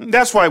life.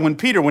 That's why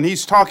when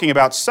he's talking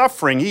about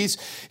suffering,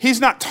 he's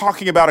not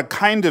talking about a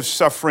kind of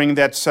suffering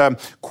that's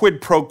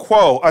quid pro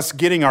quo, us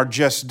getting our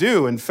just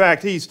due. In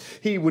fact,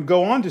 he would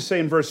go on to say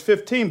in verse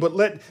 15, "But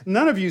let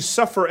none of you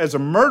suffer as a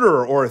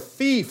murderer or a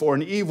thief or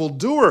an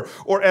evildoer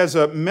or as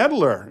a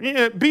meddler."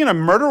 Being a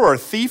murderer or a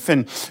thief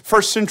in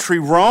first century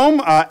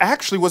Rome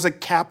actually was a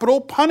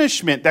capital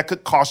punishment that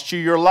could cost you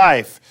your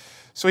life.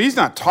 So he's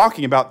not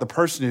talking about the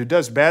person who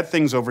does bad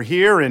things over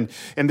here and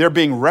they're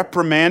being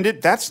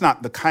reprimanded. That's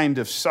not the kind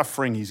of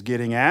suffering he's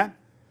getting at.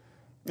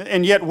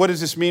 And yet, what does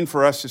this mean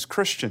for us as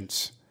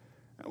Christians?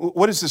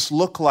 What does this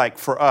look like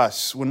for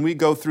us when we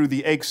go through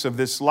the aches of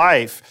this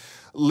life,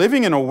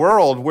 living in a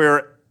world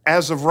where,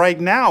 as of right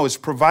now, is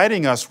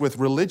providing us with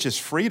religious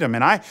freedom?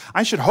 And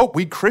I should hope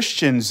we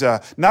Christians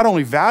not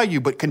only value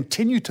but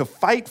continue to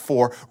fight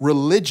for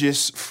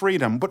religious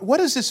freedom. But what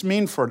does this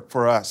mean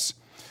for us?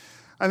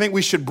 I think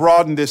we should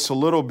broaden this a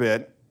little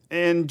bit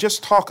and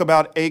just talk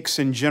about aches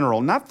in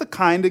general. Not the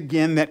kind,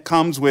 again, that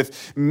comes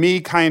with me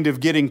kind of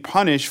getting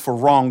punished for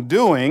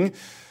wrongdoing,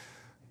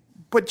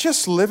 but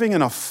just living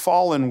in a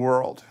fallen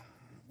world.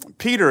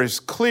 Peter is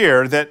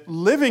clear that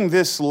living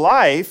this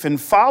life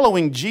and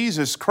following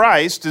Jesus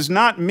Christ does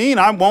not mean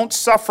I won't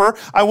suffer,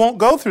 I won't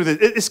go through this.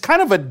 It's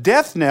kind of a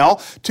death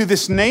knell to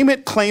this name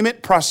it, claim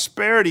it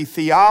prosperity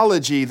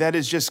theology that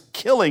is just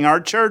killing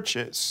our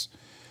churches.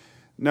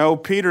 No,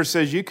 Peter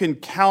says you can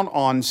count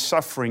on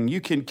suffering.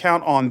 You can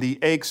count on the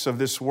aches of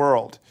this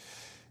world.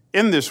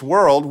 In this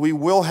world, we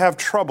will have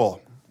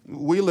trouble.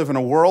 We live in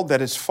a world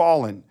that is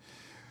fallen,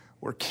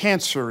 where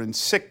cancer and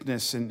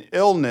sickness and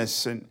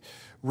illness and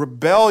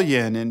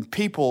rebellion and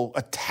people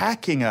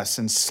attacking us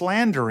and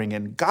slandering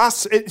and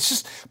gossip. It's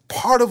just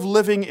part of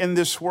living in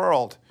this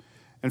world.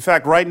 In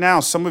fact, right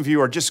now, some of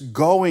you are just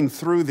going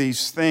through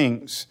these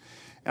things.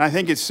 And I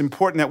think it's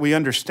important that we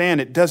understand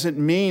it doesn't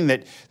mean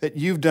that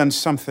you've done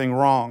something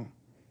wrong.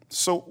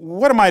 So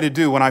what am I to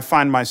do when I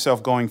find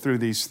myself going through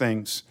these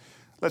things?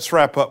 Let's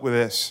wrap up with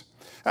this.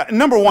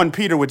 Number one,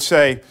 Peter would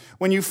say,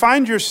 when you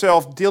find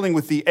yourself dealing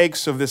with the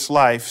aches of this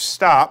life,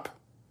 stop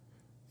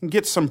and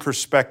get some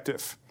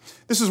perspective.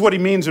 This is what he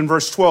means in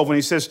verse 12 when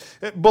he says,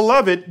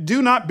 "Beloved,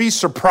 do not be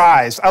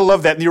surprised." I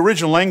love that. In the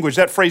original language,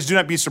 that phrase, "do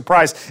not be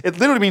surprised," it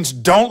literally means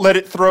don't let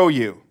it throw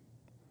you.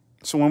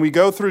 So when we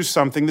go through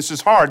something, this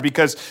is hard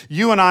because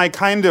you and I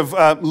kind of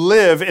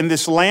live in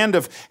this land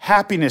of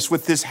happiness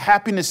with this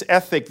happiness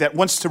ethic that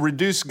wants to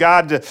reduce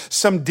God to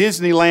some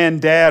Disneyland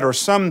dad or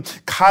some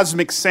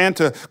cosmic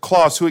Santa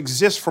Claus who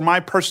exists for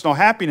my personal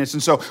happiness.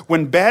 And so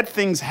when bad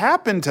things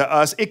happen to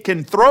us, it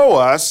can throw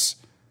us.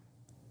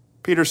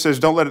 Peter says,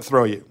 don't let it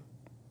throw you.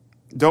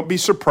 Don't be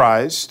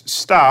surprised.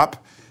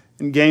 Stop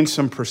and gain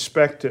some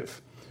perspective.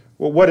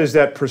 Well, what is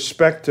that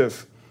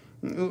perspective?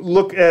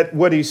 Look at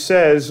what he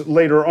says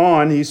later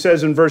on. He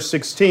says in verse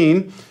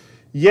 16,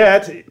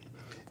 "Yet,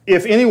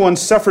 if anyone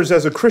suffers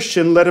as a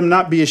Christian, let him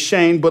not be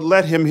ashamed, but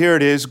let him," here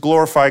it is,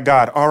 "glorify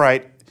God." All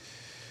right,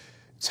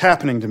 it's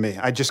happening to me.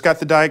 I just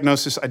got the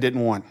diagnosis I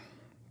didn't want.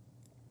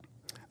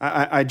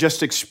 I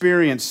just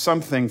experienced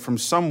something from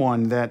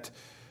someone that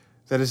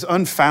is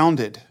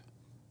unfounded.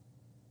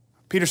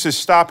 Peter says,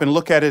 stop and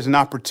look at it as an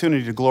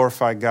opportunity to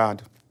glorify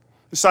God.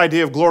 This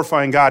idea of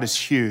glorifying God is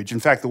huge. In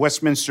fact, the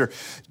Westminster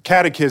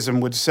Catechism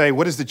would say,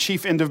 what is the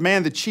chief end of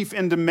man? The chief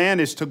end of man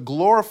is to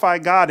glorify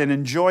God and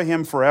enjoy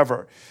Him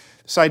forever.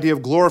 This idea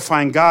of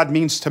glorifying God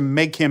means to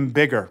make Him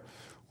bigger.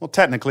 Well,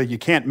 technically, you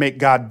can't make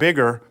God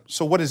bigger,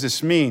 so what does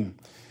this mean?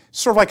 It's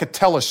sort of like a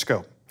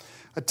telescope.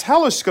 A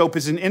telescope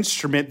is an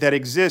instrument that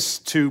exists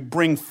to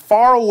bring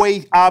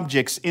faraway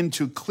objects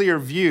into clear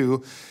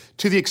view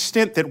to the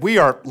extent that we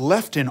are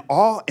left in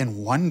awe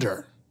and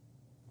wonder.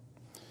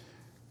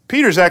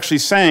 Peter's actually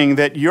saying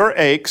that your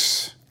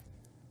aches,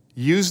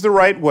 used the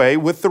right way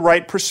with the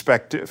right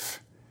perspective,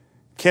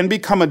 can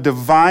become a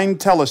divine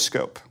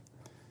telescope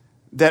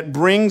that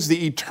brings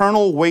the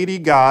eternal, weighty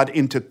God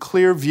into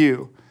clear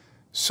view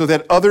so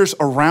that others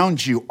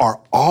around you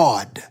are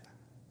awed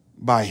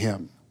by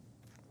Him.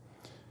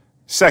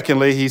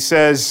 Secondly, he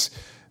says,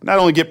 not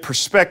only get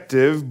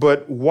perspective,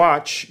 but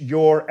watch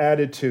your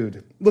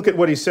attitude. Look at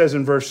what he says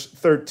in verse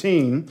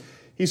 13.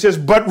 He says,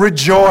 but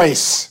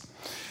rejoice.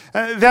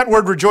 That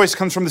word rejoice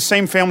comes from the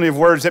same family of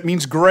words that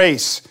means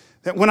grace.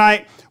 That when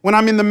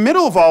I'm in the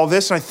middle of all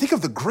this and I think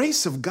of the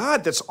grace of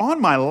God that's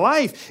on my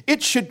life,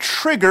 it should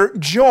trigger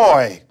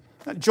joy.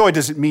 Joy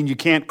doesn't mean you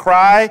can't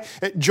cry.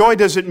 Joy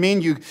doesn't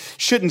mean you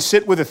shouldn't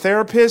sit with a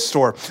therapist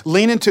or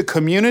lean into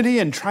community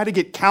and try to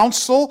get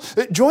counsel.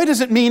 Joy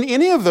doesn't mean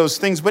any of those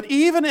things, but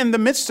even in the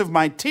midst of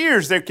my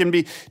tears, there can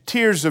be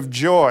tears of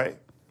joy.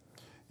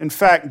 In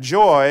fact,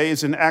 joy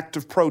is an act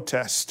of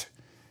protest.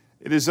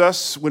 It is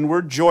us, when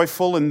we're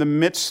joyful in the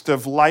midst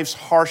of life's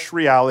harsh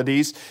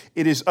realities,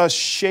 it is us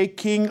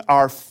shaking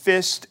our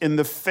fist in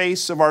the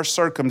face of our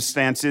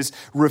circumstances,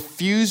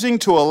 refusing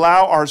to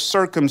allow our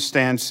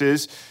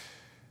circumstances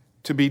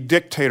to be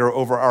dictator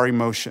over our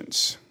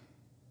emotions.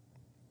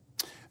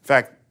 In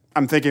fact,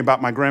 I'm thinking about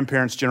my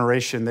grandparents'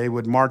 generation. They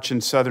would march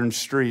in southern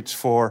streets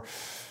for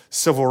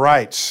civil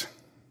rights.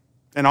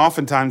 And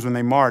oftentimes when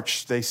they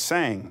marched, they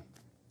sang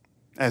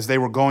as they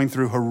were going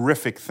through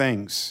horrific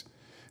things.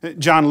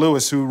 John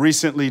Lewis, who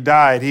recently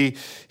died,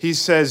 he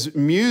says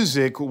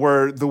music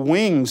were the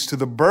wings to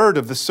the bird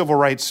of the civil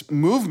rights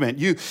movement.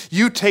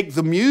 You take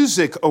the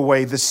music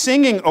away, the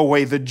singing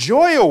away, the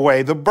joy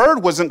away, the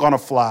bird wasn't going to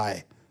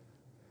fly.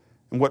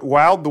 And what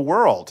wowed the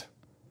world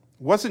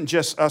wasn't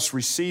just us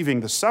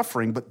receiving the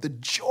suffering, but the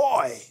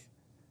joy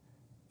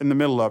in the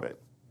middle of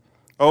it.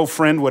 Oh,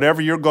 friend,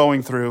 whatever you're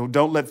going through,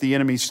 don't let the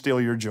enemy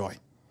steal your joy.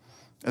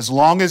 As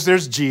long as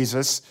there's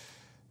Jesus,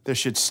 there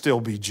should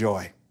still be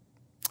joy.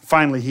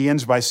 Finally, he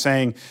ends by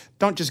saying,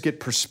 don't just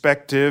get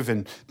perspective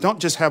and don't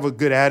just have a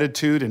good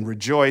attitude and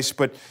rejoice,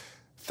 but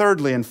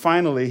thirdly and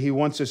finally, he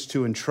wants us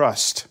to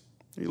entrust.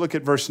 You look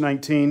at verse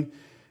 19.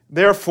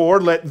 Therefore,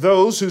 let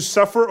those who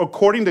suffer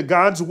according to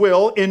God's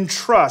will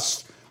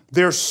entrust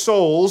their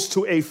souls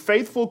to a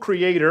faithful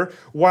Creator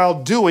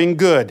while doing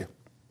good.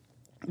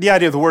 The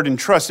idea of the word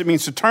entrust, it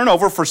means to turn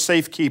over for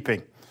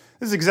safekeeping.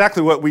 This is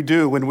exactly what we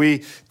do when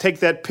we take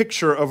that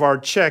picture of our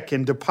check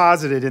and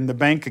deposit it in the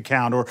bank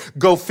account or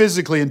go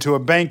physically into a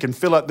bank and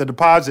fill out the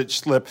deposit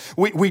slip.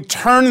 We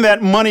turn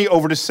that money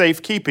over to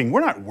safekeeping.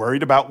 We're not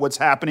worried about what's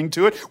happening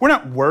to it. We're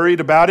not worried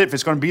about it if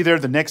it's going to be there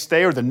the next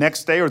day or the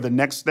next day or the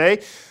next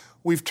day.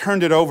 We've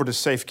turned it over to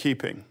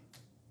safekeeping.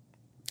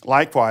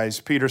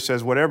 Likewise, Peter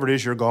says, whatever it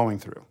is you're going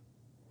through,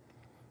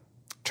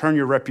 turn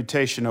your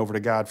reputation over to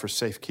God for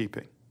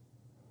safekeeping.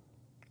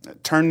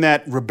 Turn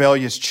that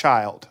rebellious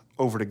child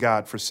over to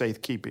God for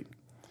safekeeping.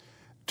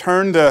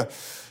 Turn the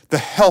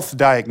health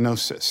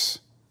diagnosis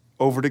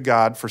over to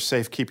God for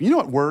safekeeping. You know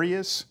what worry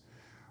is?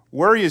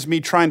 Worry is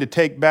me trying to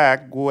take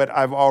back what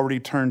I've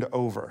already turned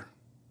over.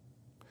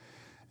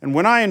 And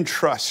when I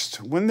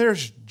entrust, when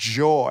there's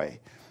joy,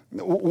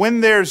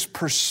 when there's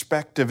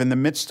perspective in the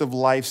midst of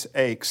life's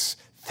aches,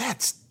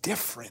 that's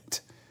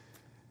different.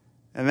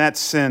 And that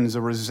sends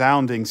a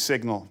resounding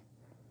signal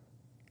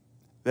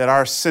that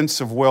our sense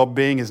of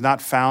well-being is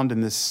not found in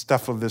the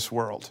stuff of this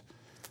world,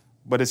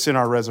 but it's in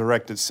our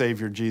resurrected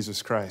Savior,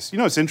 Jesus Christ. You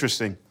know, it's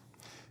interesting.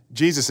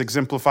 Jesus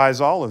exemplifies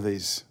all of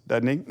these,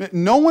 doesn't he?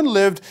 No one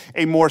lived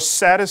a more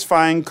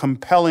satisfying,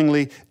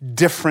 compellingly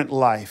different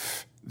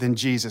life than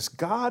Jesus.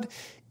 God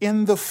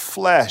in the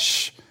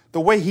flesh,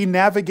 the way he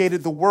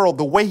navigated the world,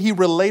 the way he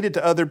related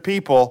to other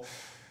people,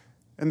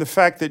 and the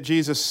fact that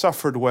Jesus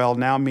suffered well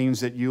now means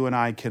that you and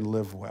I can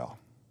live well.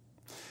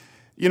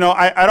 You know,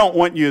 I don't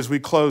want you as we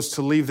close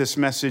to leave this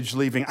message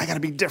leaving, I got to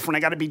be different, I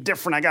got to be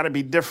different, I got to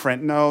be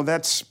different. No,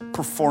 that's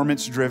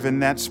performance driven,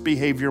 that's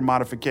behavior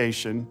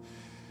modification.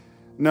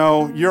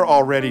 No, you're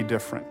already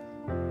different.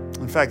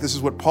 In fact, this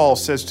is what Paul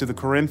says to the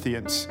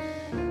Corinthians.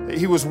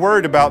 He was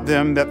worried about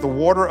them that the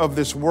water of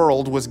this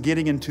world was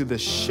getting into the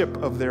ship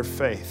of their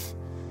faith.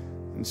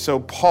 And so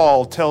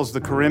Paul tells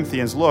the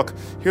Corinthians, look,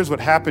 here's what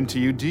happened to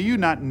you. Do you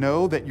not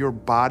know that your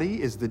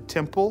body is the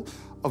temple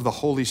of the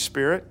Holy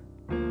Spirit?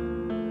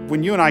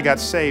 When you and I got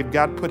saved,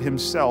 God put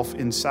himself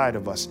inside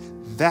of us.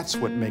 That's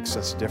what makes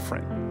us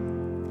different.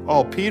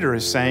 All Peter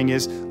is saying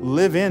is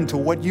live into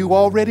what you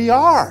already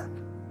are.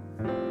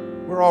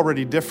 We're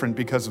already different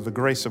because of the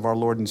grace of our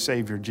Lord and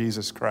Savior,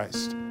 Jesus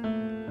Christ.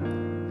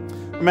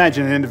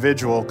 Imagine an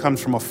individual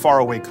comes from a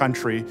faraway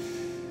country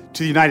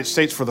to the United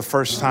States for the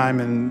first time,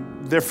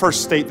 and their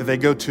first state that they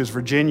go to is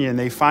Virginia, and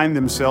they find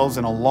themselves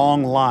in a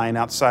long line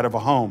outside of a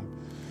home.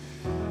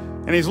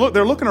 And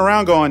they're looking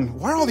around going,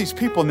 why are all these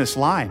people in this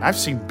line? I've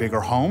seen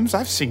bigger homes.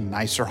 I've seen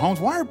nicer homes.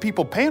 Why are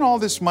people paying all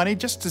this money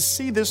just to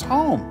see this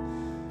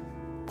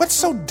home? What's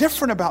so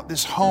different about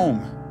this home?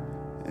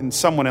 And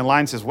someone in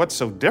line says, what's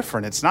so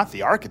different? It's not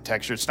the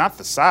architecture. It's not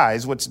the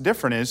size. What's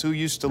different is who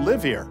used to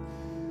live here.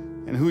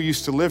 And who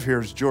used to live here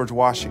is George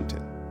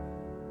Washington.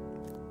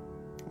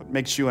 What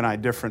makes you and I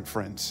different,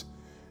 friends,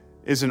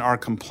 isn't our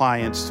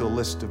compliance to a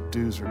list of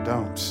do's or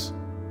don'ts.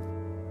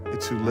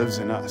 It's who lives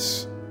in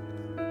us.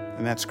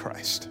 And that's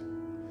Christ.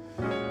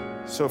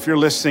 So if you're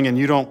listening and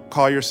you don't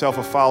call yourself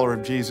a follower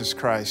of Jesus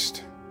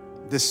Christ,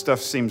 this stuff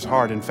seems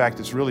hard. In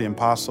fact, it's really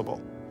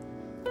impossible.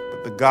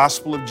 But the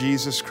gospel of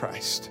Jesus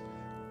Christ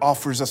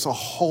offers us a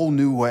whole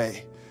new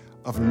way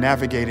of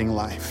navigating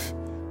life.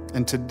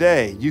 And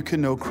today you can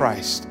know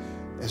Christ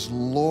as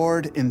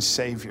Lord and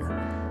Savior.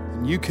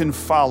 And you can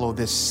follow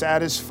this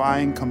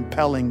satisfying,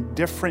 compelling,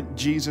 different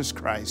Jesus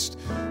Christ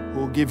who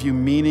will give you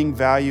meaning,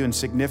 value, and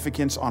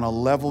significance on a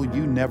level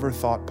you never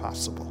thought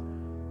possible.